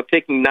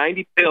 taking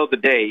 90 pills a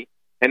day,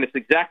 and it's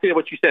exactly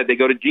what you said. They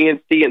go to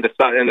GNC, and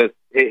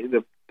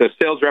the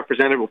sales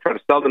representative will try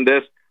to sell them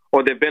this,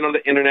 or they've been on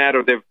the internet,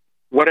 or they've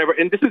whatever.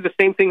 And this is the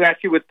same thing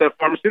actually with the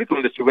pharmaceutical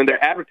industry when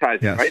they're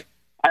advertising, yes. right?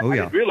 I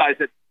didn't realize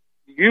that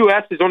the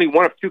U.S. is only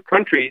one of two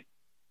countries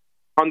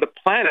on the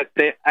planet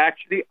that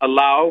actually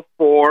allow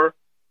for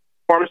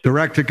pharmaceutical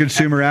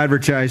direct-to-consumer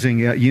advertising.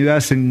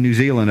 U.S. and New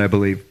Zealand, I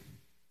believe.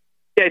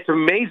 Yeah, it's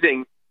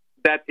amazing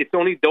that it's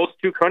only those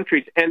two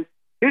countries. And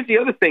here's the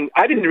other thing.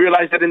 I didn't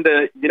realize that in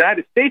the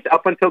United States,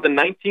 up until the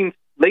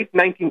late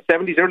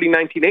 1970s, early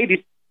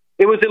 1980s,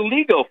 it was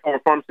illegal for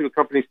pharmaceutical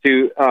companies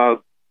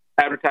to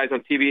advertise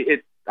on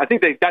TV. I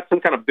think they got some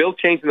kind of bill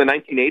change in the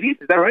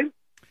 1980s. Is that right?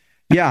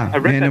 Yeah,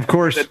 and of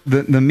course,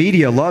 the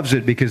media loves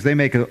it because they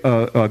make a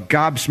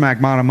gobsmack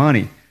amount of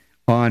money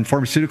on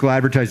pharmaceutical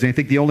advertising. I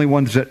think the only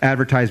ones that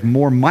advertise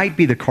more might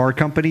be the car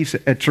companies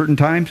at certain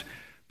times,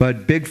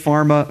 but Big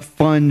Pharma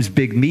funds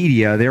big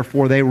media.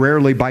 Therefore, they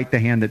rarely bite the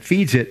hand that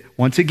feeds it.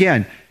 Once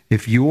again,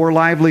 if your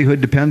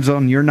livelihood depends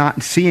on you're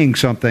not seeing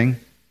something,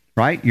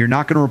 right, you're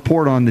not going to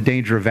report on the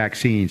danger of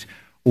vaccines,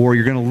 or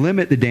you're going to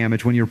limit the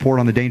damage when you report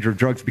on the danger of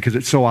drugs because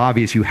it's so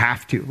obvious you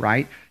have to,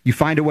 right? You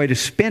find a way to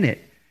spin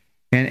it.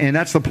 And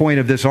that's the point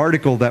of this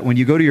article, that when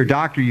you go to your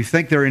doctor, you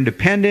think they're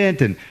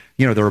independent and,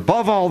 they're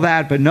above all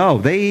that. But no,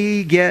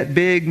 they get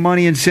big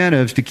money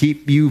incentives to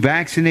keep you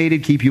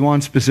vaccinated, keep you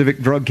on specific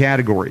drug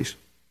categories.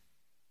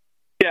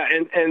 Yeah,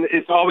 and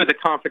it's always a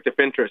conflict of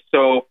interest.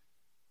 So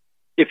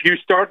if you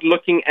start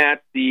looking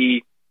at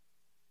the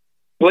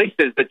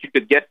places that you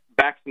could get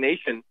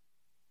vaccination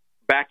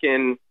back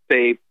in,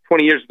 say,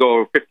 20 years ago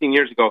or 15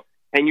 years ago,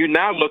 and you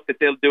now look that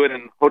they'll do it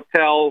in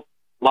hotel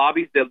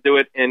lobbies, they'll do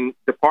it in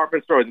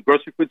department stores, in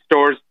grocery food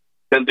stores,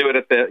 they'll do it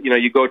at the,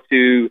 you go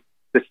to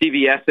the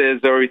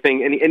CVS's or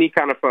everything, any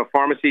kind of a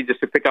pharmacy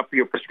just to pick up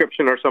your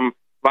prescription or some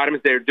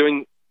vitamins. They're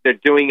doing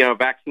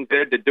vaccines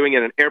there. They're doing it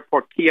in an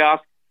airport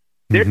kiosk.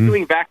 They're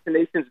doing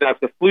vaccinations of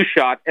the flu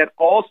shot at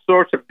all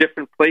sorts of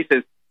different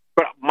places.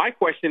 But my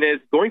question is,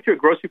 going to a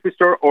grocery food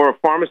store or a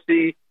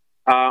pharmacy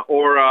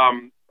or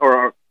an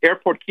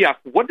airport kiosk,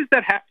 what does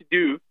that have to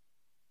do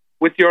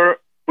with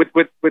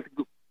with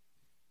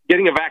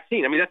getting a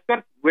vaccine? I mean, that's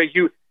not where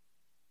you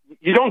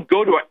don't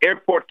go to an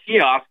airport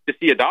kiosk to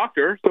see a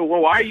doctor. So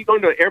why are you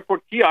going to an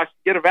airport kiosk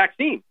to get a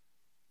vaccine?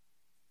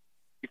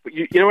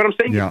 You know what I'm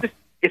saying? Yeah.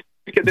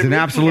 It's an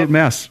absolute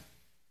mess.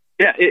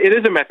 Yeah, it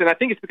is a mess. And I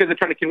think it's because they're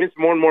trying to convince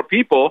more and more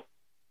people.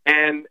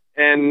 And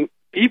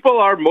people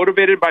are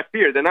motivated by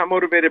fear. They're not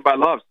motivated by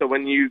love. So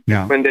when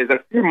there's a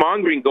fear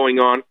mongering going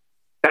on,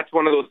 that's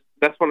one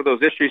of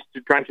those issues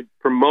to trying to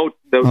promote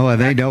the. Oh,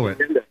 they know it,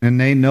 and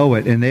they know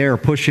it, and they are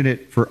pushing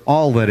it for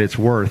all that it's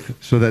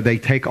worth, so that they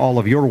take all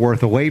of your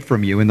worth away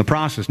from you in the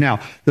process. Now,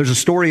 there's a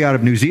story out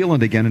of New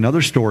Zealand again,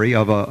 another story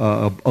of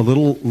a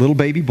little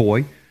baby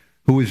boy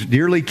who was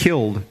nearly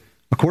killed,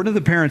 according to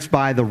the parents,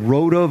 by the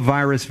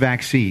rotavirus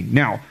vaccine.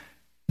 Now,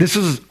 this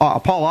is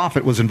Paul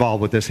Offit was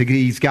involved with this.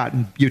 He's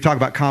gotten, you talk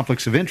about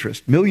conflicts of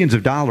interest, millions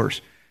of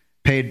dollars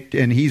paid,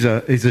 and he's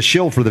a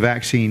shill for the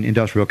vaccine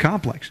industrial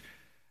complex.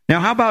 Now,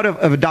 how about if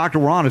a doctor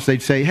were honest?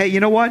 They'd say, hey, you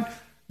know what?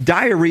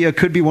 Diarrhea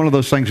could be one of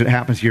those things that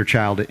happens to your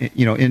child,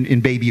 in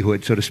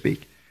babyhood, so to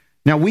speak.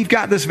 Now, we've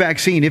got this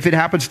vaccine. If it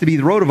happens to be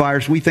the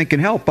rotavirus, we think can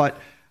help, but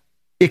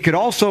it could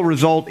also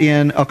result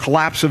in a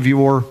collapse of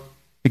your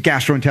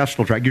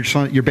gastrointestinal tract,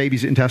 your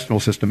baby's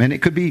intestinal system, and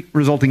it could be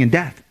resulting in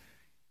death.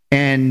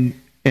 And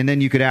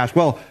then you could ask,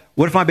 well,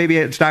 what if my baby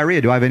has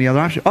diarrhea? Do I have any other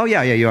options? Oh,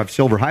 yeah, you have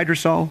silver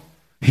hydrosol,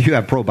 you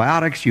have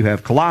probiotics, you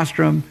have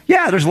colostrum.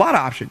 Yeah, there's a lot of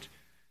options.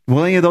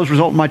 Will any of those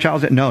result in my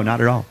child's death? No,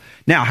 not at all.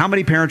 Now, how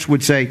many parents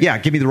would say, yeah,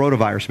 give me the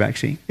rotavirus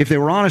vaccine, if they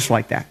were honest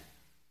like that?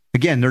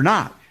 Again, they're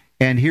not.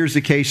 And here's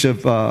the case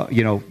of,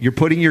 you're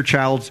putting your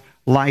child's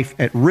life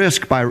at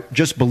risk by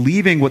just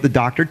believing what the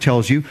doctor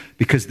tells you,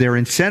 because they're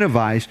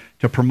incentivized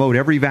to promote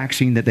every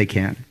vaccine that they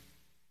can.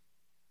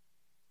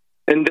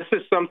 And this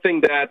is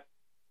something that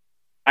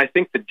I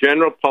think the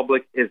general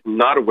public is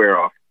not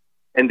aware of.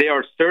 And there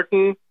are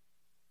certain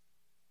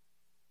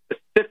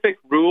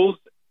rules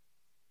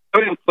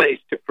put in place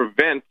to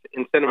prevent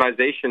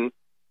incentivization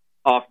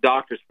of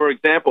doctors. For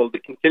example, the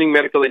continuing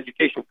medical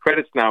education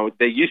credits now,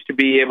 they used to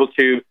be able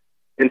to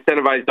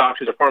incentivize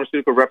doctors, or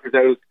pharmaceutical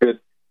representatives could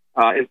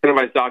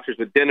incentivize doctors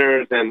with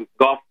dinners and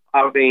golf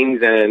outings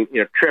and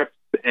trips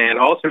and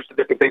all sorts of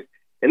different things.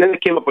 And then they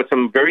came up with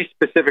some very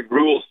specific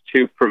rules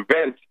to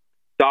prevent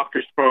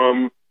doctors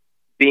from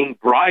being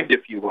bribed,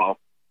 if you will.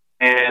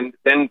 And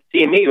then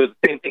CME was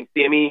the same thing.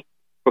 CME,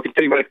 for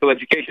continuing medical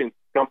education,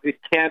 companies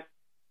can't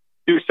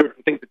do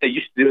certain things that they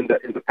used to do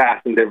in the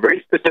past. And there are very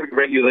specific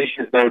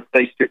regulations now in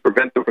place to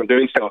prevent them from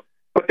doing so.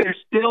 But they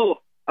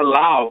still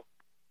allow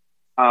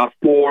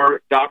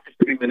for doctors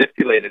to be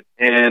manipulated.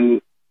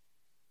 And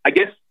I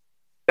guess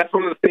that's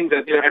one of the things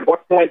that, at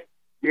what point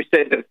you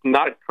say that it's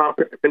not a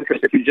conflict of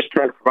interest if you just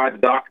try to provide the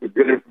doctor with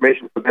good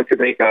information for them to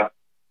make a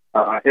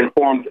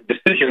informed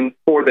decision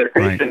for their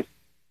patients.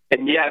 Right.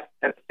 And yet,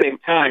 at the same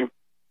time,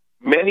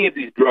 many of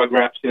these drug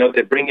reps,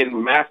 they bring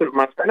in massive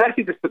amounts, and I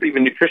see this with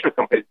even nutrition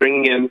companies,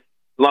 bringing in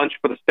lunch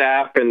for the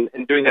staff and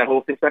doing that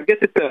whole thing. So I guess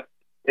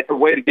it's a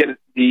way to get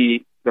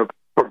the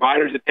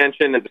provider's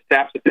attention and the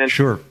staff's attention.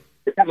 Sure.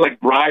 It's kind of like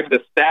bribe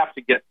the staff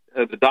to get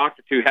the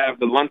doctor to have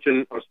the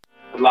luncheon, or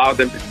allow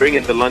them to bring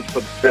in the lunch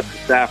for the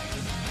staff.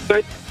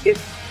 So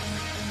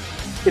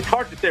it's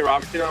hard to say,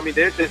 Robert.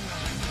 There's this,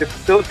 to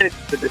facilitate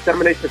the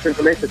dissemination of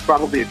information is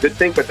probably a good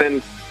thing, but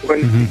then when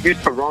it's used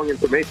for wrong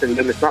information,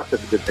 then it's not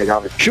such a good thing,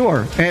 obviously.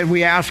 Sure. And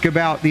we ask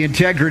about the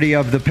integrity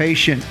of the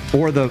patient,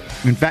 or in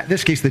fact, in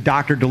this case, the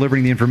doctor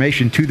delivering the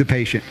information to the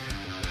patient.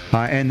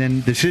 And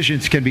then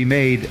decisions can be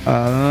made,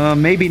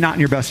 maybe not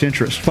in your best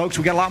interest. Folks,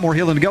 we got a lot more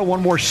healing to go.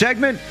 One more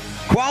segment.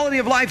 Quality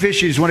of life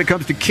issues when it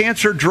comes to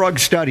cancer drug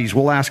studies.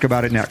 We'll ask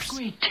about it next.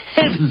 Great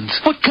heavens.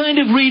 What kind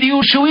of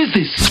radio show is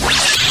this?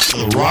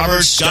 The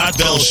Robert Scott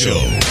Bell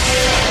Show.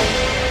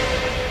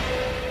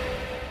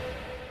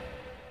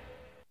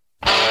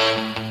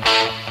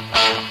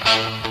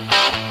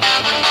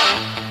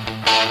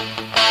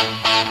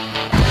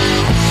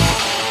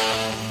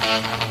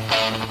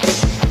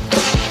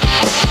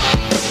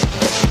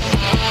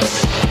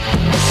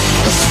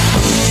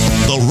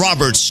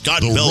 Robert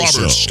Scott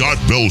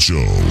Bell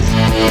Show.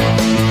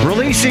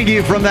 Releasing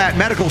you from that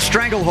medical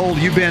stranglehold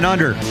you've been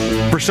under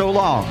for so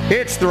long.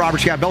 It's the Robert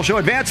Scott Bell Show.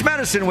 Advanced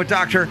Medicine with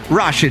Dr.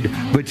 Rashid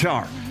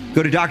Buttar.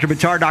 Go to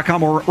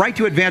drbuttar.com or write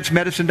to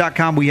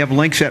advancedmedicine.com. We have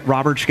links at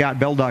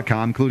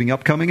robertscottbell.com, including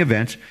upcoming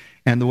events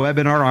and the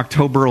webinar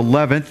October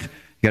 11th. You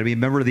got to be a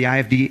member of the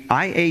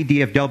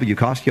IADFW.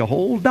 Costs you a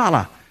whole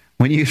 $1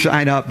 when you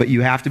sign up, but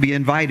you have to be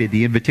invited.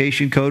 The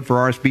invitation code for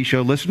RSB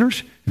show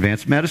listeners,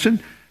 Advanced Medicine,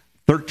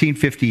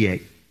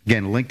 1358.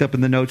 Again, linked up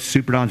in the notes.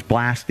 Superdon's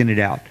blasting it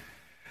out.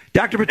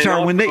 Dr. Buttar,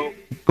 also,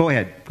 Go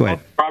ahead.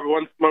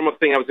 Robert, one more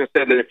thing I was going to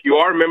say, that if you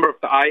are a member of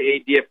the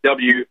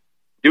IADFW,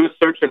 do a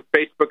search on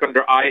Facebook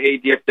under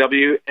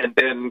IADFW, and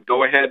then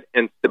go ahead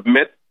and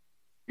submit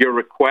your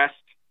request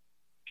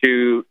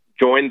to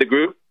join the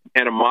group,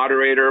 and a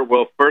moderator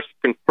will first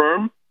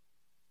confirm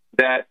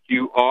that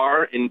you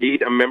are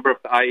indeed a member of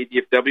the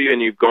IADFW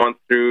and you've gone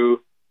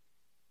through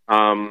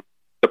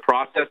the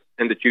process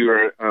and that you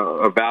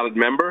are a valid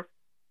member,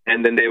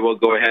 and then they will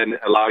go ahead and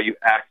allow you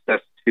access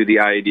to the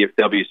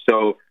IADFW.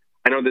 So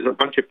I know there's a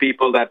bunch of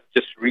people that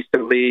just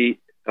recently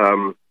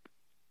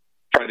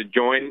tried to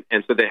join,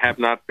 and so they have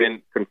not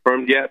been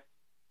confirmed yet,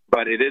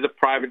 but it is a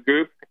private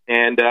group.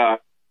 And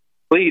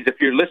please, if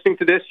you're listening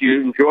to this,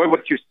 you enjoy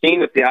what you've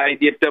seen at the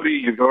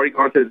IADFW, you've already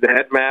gone to the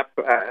head map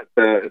at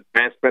the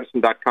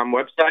advancedmedicine.com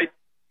website,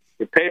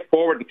 you pay it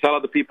forward and tell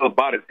other people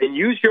about it. And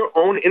use your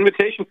own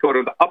invitation code.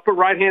 On the upper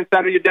right-hand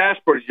side of your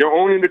dashboard is your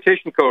own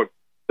invitation code.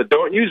 But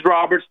don't use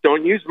Robert's,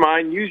 don't use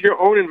mine, use your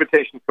own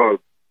invitation code.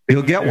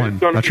 You'll get one.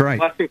 That's right.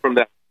 Blessing from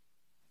that.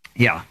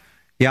 Yeah,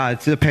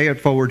 it's a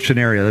pay-it-forward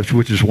scenario,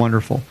 which is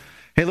wonderful.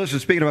 Hey, listen,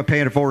 speaking about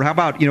paying it forward, how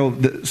about,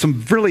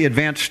 some really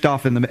advanced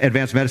stuff in the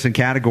advanced medicine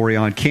category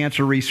on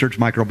cancer research,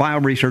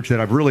 microbiome research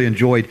that I've really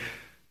enjoyed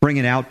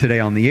bringing out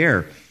today on the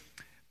air.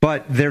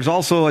 But there's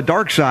also a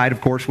dark side, of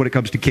course, when it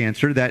comes to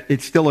cancer, that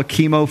it's still a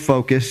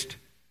chemo-focused,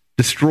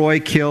 destroy,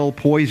 kill,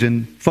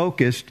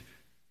 poison-focused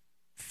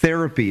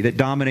therapy that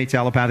dominates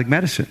allopathic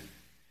medicine.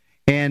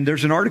 And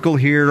there's an article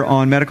here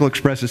on Medical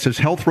Express that says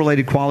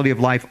health-related quality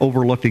of life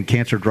overlooked in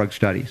cancer drug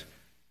studies.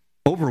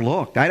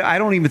 Overlooked. I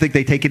don't even think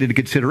they take it into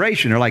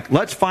consideration. They're like,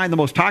 let's find the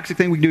most toxic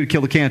thing we can do to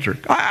kill the cancer.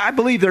 I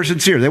believe they're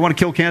sincere. They want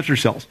to kill cancer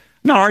cells.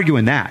 I'm not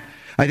arguing that.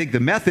 I think the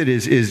method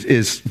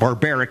is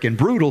barbaric and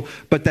brutal,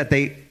 but that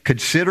they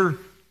consider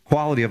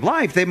quality of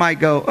life, they might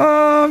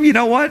go, you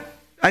know what?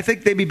 I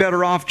think they'd be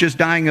better off just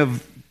dying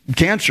of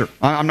cancer.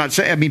 I'm not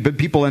saying, but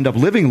people end up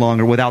living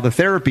longer without the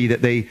therapy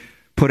that they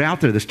put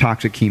out there, this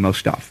toxic chemo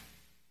stuff.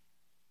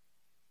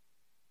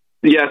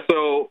 Yeah,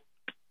 so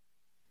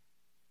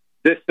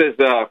this is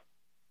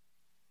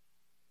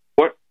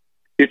what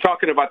you're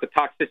talking about, the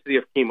toxicity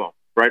of chemo,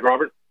 right,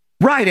 Robert?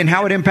 Right, and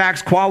how it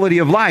impacts quality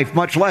of life,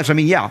 much less.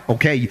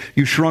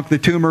 You shrunk the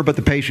tumor, but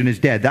the patient is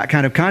dead. That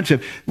kind of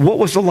concept. What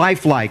was the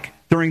life like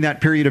during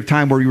that period of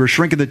time where you were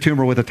shrinking the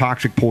tumor with a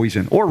toxic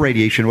poison or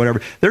radiation,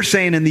 whatever. They're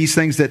saying in these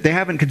things that they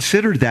haven't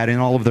considered that in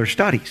all of their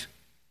studies.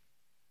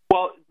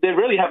 Well, they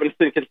really haven't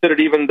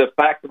considered even the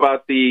fact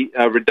about the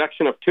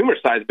reduction of tumor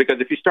size, because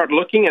if you start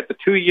looking at the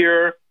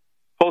 2-year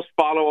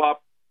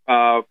post-follow-up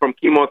from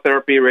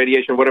chemotherapy,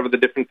 radiation, whatever the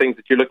different things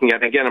that you're looking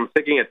at, again, I'm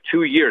thinking at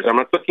 2 years. I'm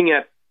not looking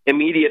at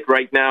immediate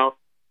right now.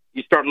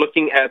 You start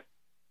looking at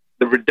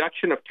the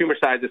reduction of tumor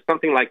size is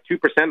something like 2%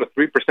 or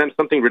 3%,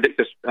 something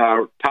ridiculous.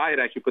 Ty had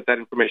actually put that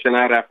information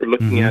out after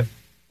looking at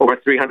over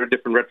 300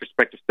 different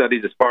retrospective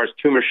studies as far as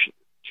tumor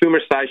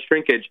size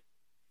shrinkage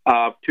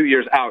 2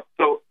 years out.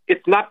 So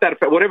it's not that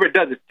effect. Whatever it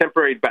does, it's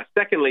temporary at best.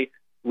 Secondly,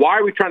 why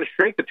are we trying to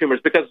shrink the tumors?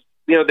 Because,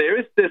 there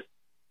is this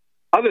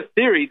other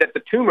theory that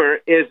the tumor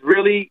is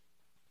really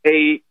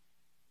a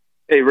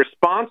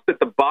response that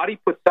the body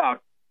puts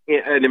out,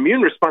 an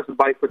immune response the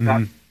body puts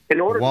out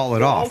in order wall it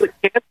to off. the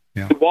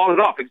cancer, to wall it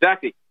off.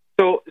 Exactly.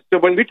 So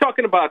when we're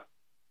talking about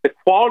the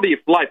quality of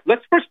life,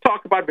 let's first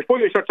talk about, before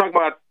we start talking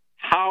about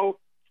how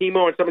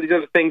chemo and some of these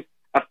other things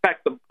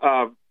affect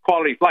the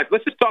quality of life,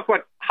 let's just talk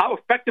about how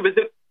effective is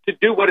it to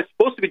do what it's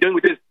supposed to be doing,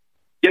 which is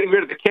getting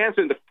rid of the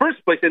cancer in the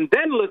first place. And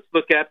then let's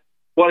look at,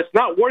 well, it's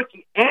not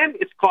working and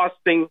it's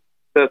costing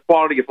the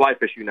quality of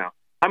life issue now.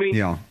 I mean,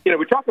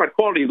 we're talking about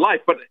quality of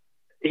life, but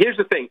here's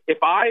the thing. If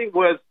I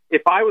was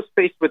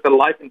faced with a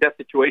life and death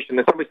situation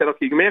and somebody said,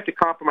 okay, you may have to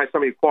compromise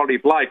some of your quality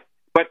of life,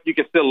 but you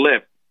can still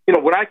live.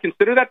 Would I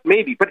consider that?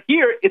 Maybe. But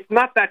here, it's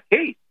not that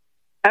case.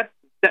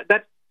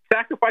 That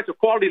sacrifice of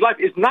quality of life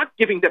is not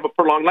giving them a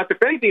prolonged life.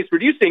 If anything, it's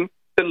reducing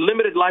the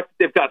limited life that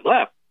they've got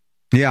left.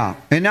 Yeah.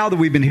 And now that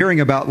we've been hearing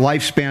about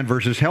lifespan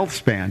versus health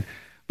span,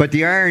 but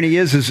the irony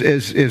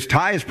is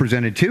Ty has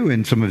presented too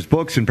in some of his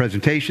books and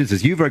presentations,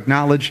 as you've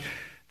acknowledged,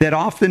 that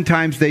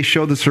oftentimes they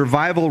show the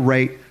survival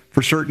rate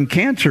for certain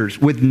cancers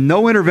with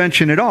no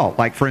intervention at all.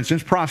 Like, for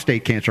instance,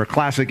 prostate cancer, a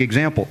classic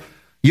example.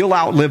 You'll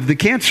outlive the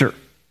cancer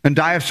and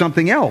die of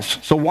something else.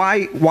 So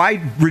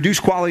why reduce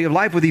quality of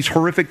life with these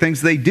horrific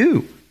things they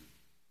do?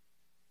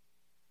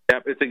 Yeah,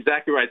 it's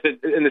exactly right.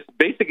 And it's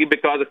basically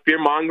because of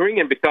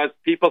fear-mongering and because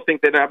people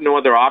think they have no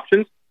other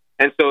options.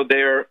 And so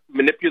they're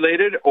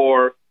manipulated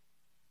or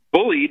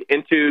bullied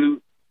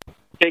into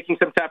taking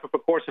some type of a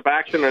course of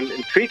action and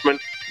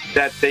treatment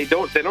that they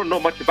don't know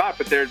much about,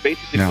 but they're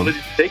basically bullied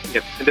into taking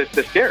it, and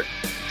they're scared.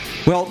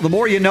 Well, the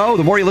more you know,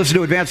 the more you listen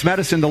to advanced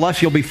medicine, the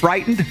less you'll be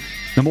frightened,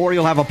 the more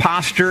you'll have a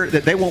posture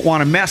that they won't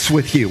want to mess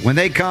with you. When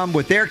they come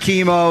with their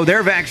chemo,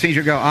 their vaccines,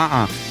 you go,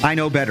 I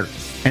know better.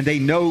 And they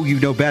know you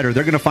know better.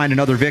 They're going to find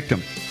another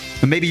victim.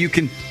 And maybe you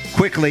can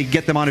quickly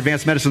get them on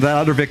advanced medicine so that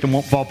other victim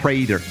won't fall prey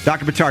either.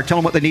 Dr. Buttar, tell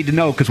them what they need to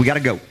know because we got to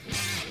go.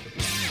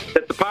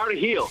 That the power to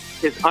heal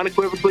is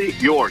unequivocally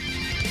yours.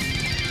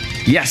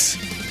 Yes.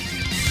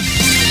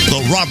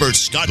 The Robert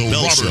Scott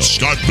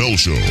Bell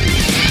Show.